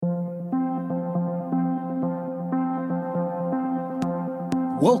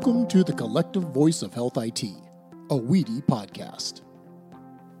Welcome to the Collective Voice of Health IT, a Wheaty podcast.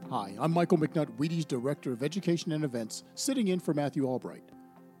 Hi, I'm Michael McNutt, Wheaty's Director of Education and Events, sitting in for Matthew Albright.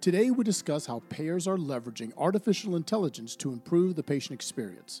 Today we discuss how payers are leveraging artificial intelligence to improve the patient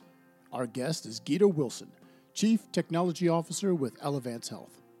experience. Our guest is Geeta Wilson, Chief Technology Officer with Elevance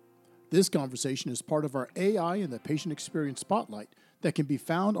Health. This conversation is part of our AI and the Patient Experience Spotlight that can be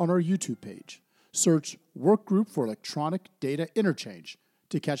found on our YouTube page. Search Workgroup for Electronic Data Interchange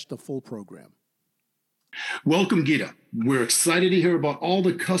to catch the full program. Welcome, Geeta. We're excited to hear about all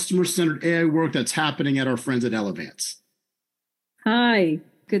the customer-centered AI work that's happening at our friends at Elevance. Hi,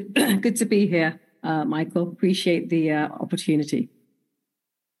 good to be here, Michael. Appreciate the opportunity.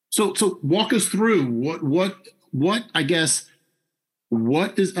 So walk us through what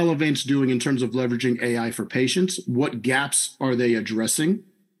is Elevance doing in terms of leveraging AI for patients? What gaps are they addressing?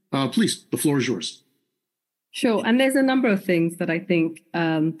 Please, the floor is yours. Sure. And there's a number of things that I think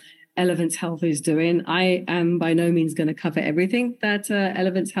Elevance Health is doing. I am by no means going to cover everything that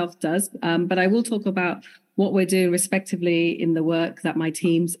Elevance Health does, but I will talk about what we're doing respectively in the work that my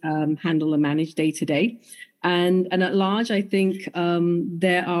teams handle and manage day to day. And at large, I think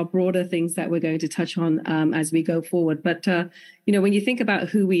there are broader things that we're going to touch on as we go forward. But, when you think about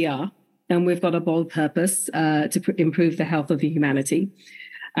who we are, and we've got a bold purpose to improve the health of humanity,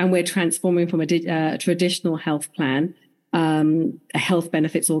 and we're transforming from a traditional health plan, a health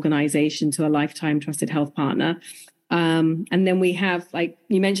benefits organization, to a lifetime trusted health partner. And then we have, like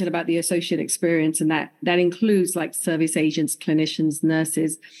you mentioned about the associate experience, and that includes like service agents, clinicians,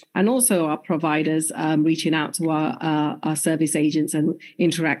 nurses, and also our providers reaching out to our service agents and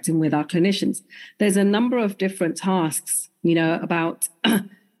interacting with our clinicians. There's a number of different tasks, think about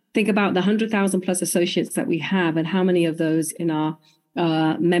the 100,000 plus associates that we have and how many of those in our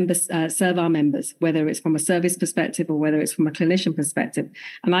members serve our members, whether it's from a service perspective or whether it's from a clinician perspective.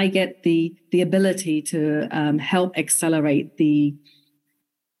 And I get the ability to help accelerate the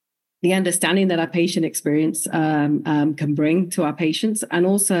understanding that our patient experience can bring to our patients, and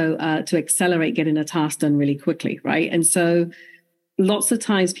also to accelerate getting a task done really quickly, right? And so lots of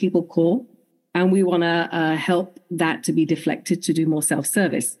times people call and we want to help that to be deflected to do more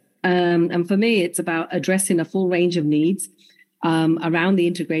self-service. And for me, it's about addressing a full range of needs around the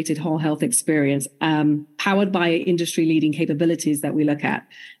integrated whole health experience, powered by industry-leading capabilities that we look at,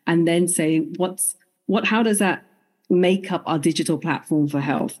 and then say, how does that make up our digital platform for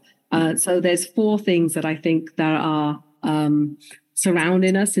health? So there's four things that I think that are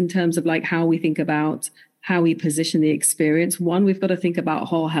surrounding us in terms of like how we think about how we position the experience. One, we've got to think about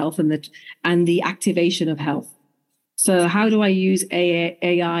whole health and the activation of health. So how do I use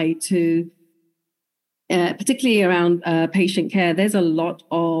AI to particularly around patient care? There's a lot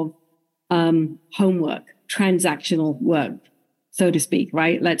of homework, transactional work, so to speak,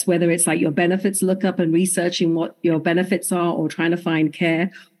 right? Whether it's like your benefits lookup and researching what your benefits are, or trying to find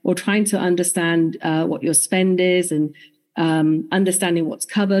care, or trying to understand what your spend is, and understanding what's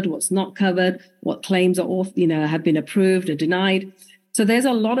covered, what's not covered, what claims are have been approved or denied. So there's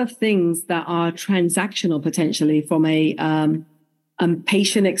a lot of things that are transactional potentially from a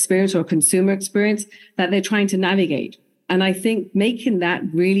patient experience or consumer experience that they're trying to navigate. And I think making that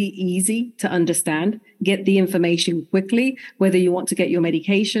really easy to understand, get the information quickly, whether you want to get your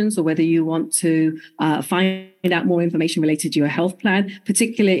medications or whether you want to find out more information related to your health plan,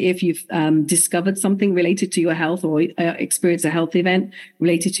 particularly if you've discovered something related to your health or experienced a health event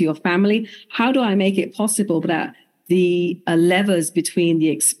related to your family. How do I make it possible that the levers between the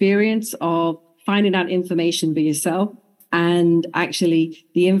experience of finding out information for yourself and actually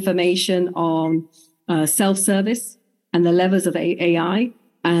the information on self-service and the levers of AI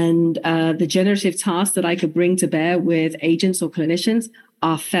and the generative tasks that I could bring to bear with agents or clinicians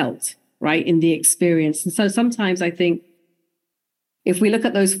are felt, right, in the experience. And so sometimes I think if we look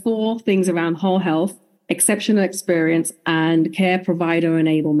at those four things around whole health, exceptional experience, and care provider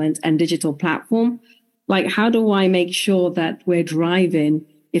enablement and digital platform, like how do I make sure that we're driving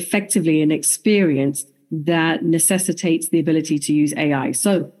effectively an experience that necessitates the ability to use AI?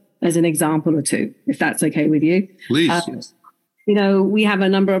 So as an example or two, if that's okay with you. Please. We have a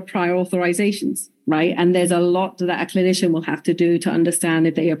number of prior authorizations, right? And there's a lot that a clinician will have to do to understand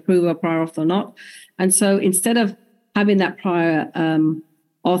if they approve a prior auth or not. And so instead of having that prior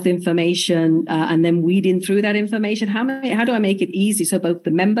auth information and then weeding through that information, how do I make it easy so both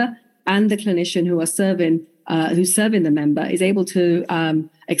the member and the clinician who's serving the member is able to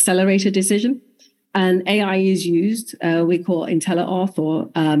accelerate a decision? And AI is used, we call IntelliAuth, or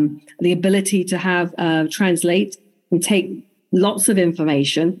the ability to have translate and take lots of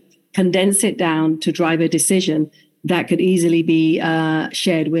information, condense it down to drive a decision that could easily be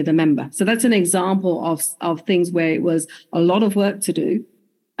shared with a member. So that's an example of things where it was a lot of work to do.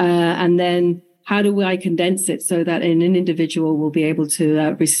 And then how do I condense it so that an individual will be able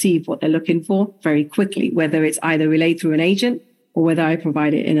to receive what they're looking for very quickly, whether it's either relayed through an agent or whether I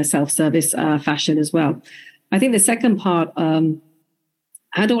provide it in a self-service fashion as well. I think the second part,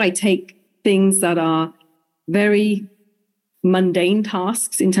 how do I take things that are very mundane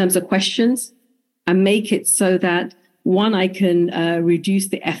tasks in terms of questions and make it so that, one, I can reduce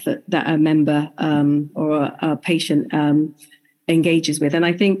the effort that a member or a patient engages with. And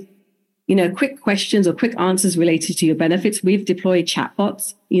I think, quick questions or quick answers related to your benefits. We've deployed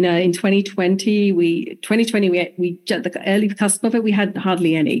chatbots. In 2020, we at the early cusp of it, we had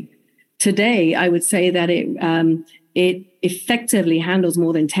hardly any. Today, I would say that it effectively handles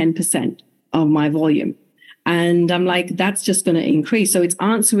more than 10% of my volume. And I'm like, that's just going to increase. So it's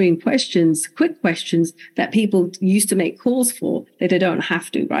answering questions, quick questions that people used to make calls for that they don't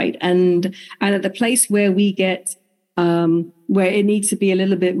have to, right? And at the place where we get, where it needs to be a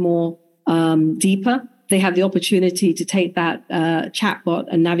little bit more deeper, they have the opportunity to take that chatbot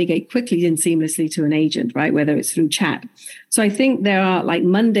and navigate quickly and seamlessly to an agent, right? Whether it's through chat. So I think there are like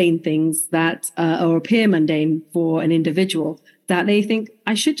mundane things that or appear mundane for an individual that they think,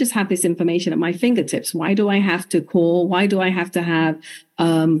 I should just have this information at my fingertips. Why do I have to call? Why do I have to have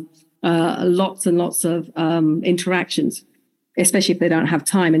lots and lots of interactions, especially if they don't have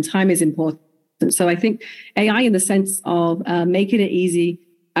time? And time is important. So I think AI, in the sense of making it easy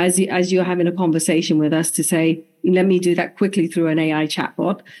as you're having a conversation with us, to say, let me do that quickly through an AI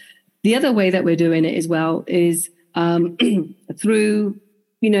chatbot. The other way that we're doing it as well is through,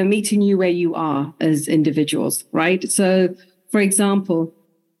 meeting you where you are as individuals, right? So, for example,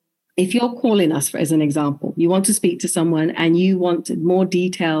 if you're calling us, as an example, you want to speak to someone and you want a more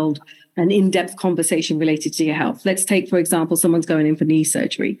detailed and in-depth conversation related to your health. Let's take, for example, someone's going in for knee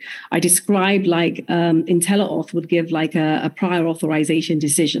surgery. I described like IntelliAuth would give like a prior authorization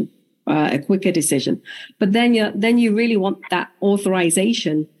decision, a quicker decision. But then you really want that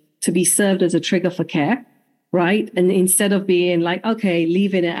authorization to be served as a trigger for care, right? And instead of being like, okay,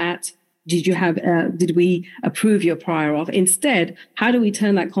 leaving it at, did we approve your prior auth? Instead, how do we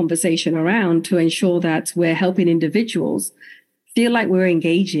turn that conversation around to ensure that we're helping individuals feel like we're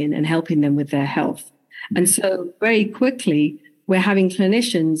engaging and helping them with their health? And so very quickly, we're having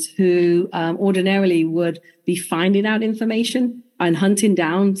clinicians who ordinarily would be finding out information and hunting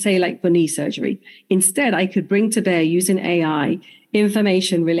down, say, like for knee surgery. Instead, I could bring to bear, using AI,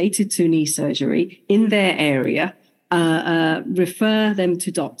 information related to knee surgery in their area, refer them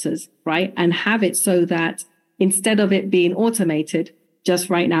to doctors, right? And have it so that instead of it being automated just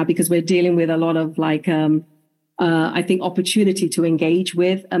right now, because we're dealing with a lot of like, I think, opportunity to engage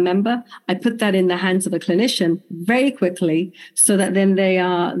with a member, I put that in the hands of a clinician very quickly so that then they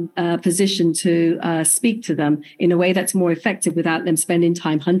are positioned to speak to them in a way that's more effective without them spending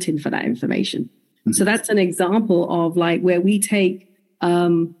time hunting for that information. Mm-hmm. So that's an example of like where we take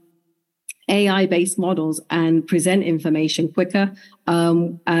AI-based models and present information quicker.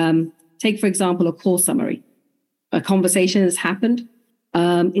 Take, for example, a call summary. A conversation has happened.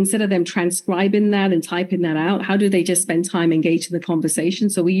 Instead of them transcribing that and typing that out, how do they just spend time engaged in the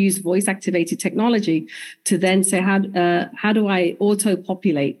conversation? So we use voice-activated technology to then say, how do I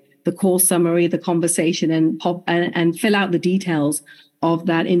auto-populate the call summary, the conversation, and fill out the details of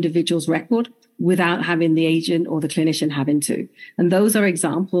that individual's record without having the agent or the clinician having to. And those are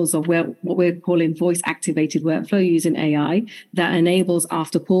examples of what we're calling voice-activated workflow using AI that enables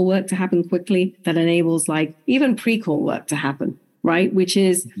after-call work to happen quickly, that enables like even pre-call work to happen, right? Which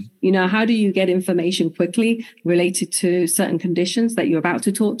is, how do you get information quickly related to certain conditions that you're about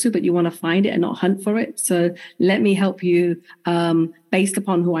to talk to, but you want to find it and not hunt for it? So let me help you based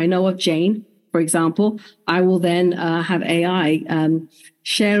upon who I know of Jane, for example. I will then have AI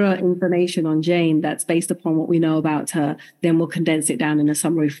share information on Jane that's based upon what we know about her. Then we'll condense it down in a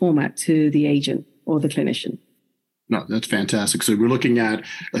summary format to the agent or the clinician. No, that's fantastic. So we're looking at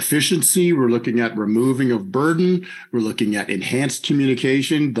efficiency, we're looking at removing of burden, we're looking at enhanced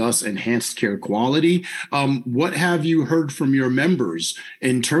communication, thus enhanced care quality. What have you heard from your members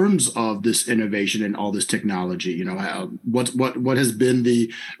in terms of this innovation and all this technology? What has been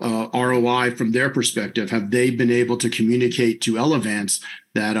the ROI from their perspective? Have they been able to communicate to Elevance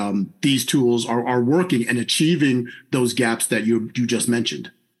that these tools are working and achieving those gaps that you just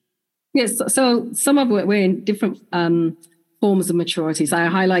mentioned? Yes, so some of it, we're in different forms of maturity. So I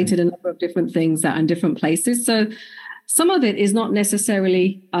highlighted a number of different things that are in different places. So some of it is not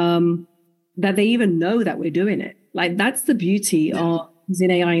necessarily that they even know that we're doing it. Like that's the beauty of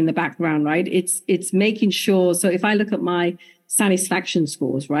using AI in the background, right? It's making sure. So if I look at my satisfaction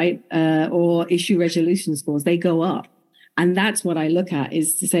scores, right, or issue resolution scores, they go up. And that's what I look at,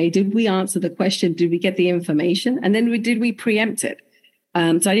 is to say, did we answer the question? Did we get the information? And then did we preempt it?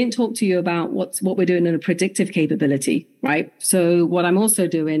 So I didn't talk to you about what we're doing in a predictive capability, right? So what I'm also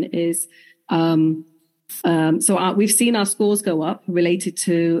doing is, we've seen our scores go up related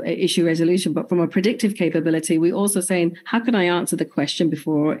to issue resolution, but from a predictive capability, we're also saying, how can I answer the question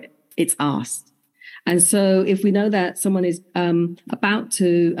before it's asked? And so if we know that someone is about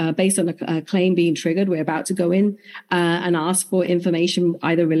to, based on a claim being triggered, we're about to go in and ask for information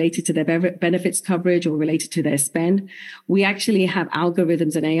either related to their benefits coverage or related to their spend, we actually have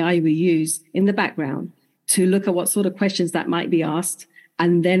algorithms and AI we use in the background to look at what sort of questions that might be asked,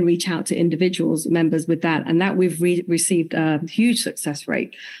 and then reach out to individuals, members with that. And that we've received a huge success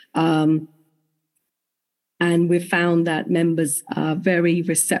rate. And we've found that members are very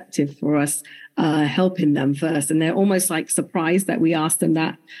receptive for us helping them first. And they're almost like surprised that we asked them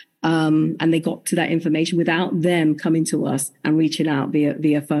that. And they got to that information without them coming to us and reaching out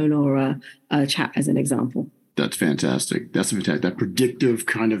via phone or a chat, as an example. That's fantastic. That's fantastic. That predictive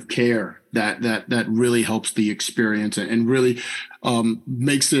kind of care that really helps the experience and really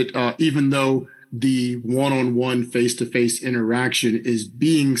makes it, even though the one-on-one face-to-face interaction is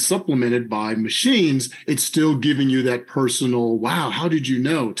being supplemented by machines, it's still giving you that personal, wow, how did you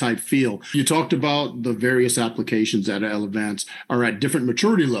know type feel. You talked about the various applications at Elevance are at different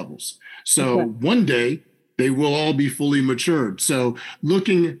maturity levels. So one day they will all be fully matured. So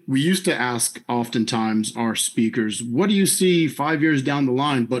we used to ask oftentimes our speakers, what do you see 5 years down the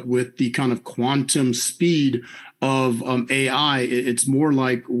line? But with the kind of quantum speed of AI, it's more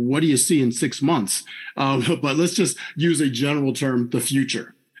like, what do you see in 6 months? But let's just use a general term, the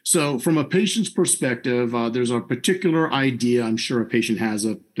future. So from a patient's perspective, there's a particular idea I'm sure a patient has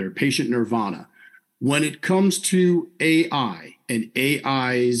of their patient nirvana. When it comes to AI and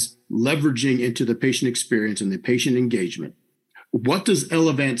AI's leveraging into the patient experience and the patient engagement, what does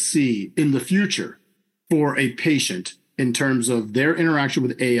Elevance see in the future for a patient in terms of their interaction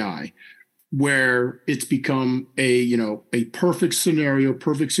with AI, where it's become a perfect scenario,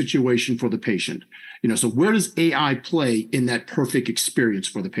 perfect situation for the patient? So where does AI play in that perfect experience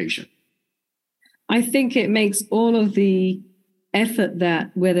for the patient? I think it makes all of the effort,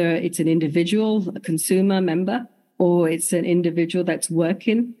 that whether it's an individual, a consumer member, or it's an individual that's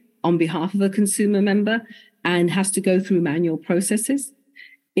working on behalf of a consumer member and has to go through manual processes,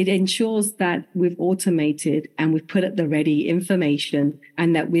 it ensures that we've automated and we've put at the ready information,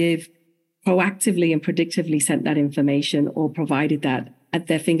 and that we've proactively and predictively sent that information or provided that at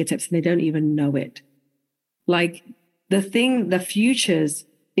their fingertips, and they don't even know it. Like the futures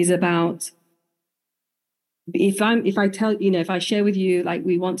is about, if I share with you, like,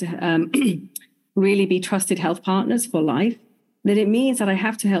 we want to really be trusted health partners for life, then it means that I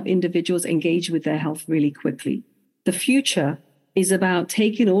have to help individuals engage with their health really quickly. The future is about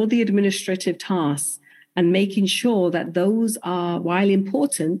taking all the administrative tasks and making sure that those are, while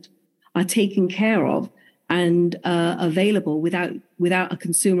important, are taken care of and available without a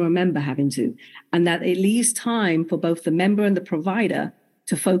consumer or member having to, and that it leaves time for both the member and the provider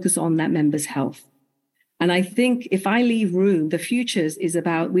to focus on that member's health. And I think if I leave room, the futures is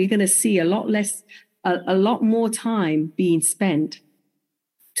about, we're going to see a lot more time being spent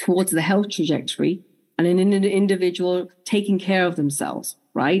towards the health trajectory and an individual taking care of themselves,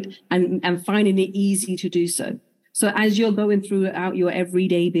 right? And finding it easy to do so. So as you're going throughout your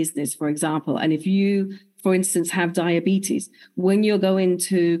everyday business, for example, and if you, for instance, have diabetes, when you're going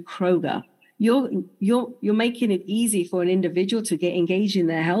to Kroger, you're making it easy for an individual to get engaged in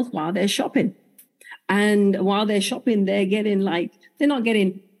their health while they're shopping. And while they're shopping, they're not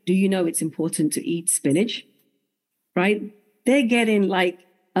getting, do you know it's important to eat spinach? Right? They're getting like,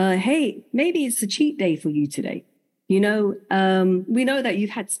 hey, maybe it's a cheat day for you today. We know that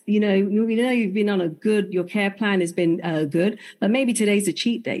you've had, we know you've been on your care plan has been good, but maybe today's a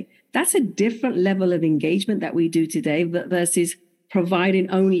cheat day. That's a different level of engagement that we do today versus providing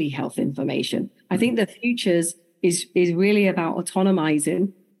only health information. I think the futures is really about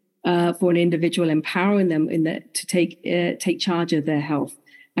autonomizing for an individual, empowering them to take charge of their health.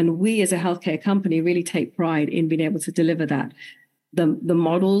 And we as a healthcare company really take pride in being able to deliver that. The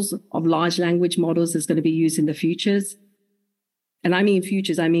models of large language models is going to be used in the futures. And I mean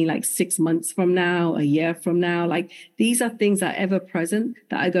futures, I mean like 6 months from now, a year from now. Like, these are things that are ever present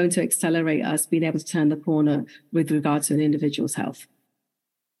that are going to accelerate us being able to turn the corner with regard to an individual's health.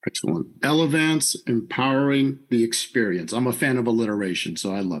 Excellent. Elevance, empowering the experience. I'm a fan of alliteration,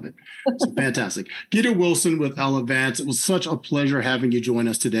 so I love it. So fantastic. Geeta Wilson with Elevance. It was such a pleasure having you join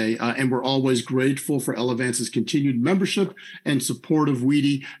us today, and we're always grateful for Elevance's continued membership and support of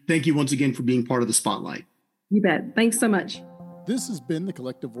Weedy. Thank you once again for being part of the Spotlight. You bet. Thanks so much. This has been the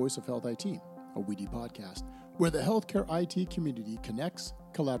Collective Voice of Health IT, a Weedy podcast, where the healthcare IT community connects,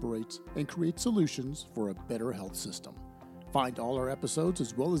 collaborates, and creates solutions for a better health system. Find all our episodes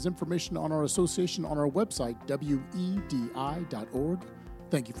as well as information on our association on our website, wedi.org.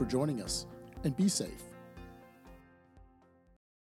 Thank you for joining us, and be safe.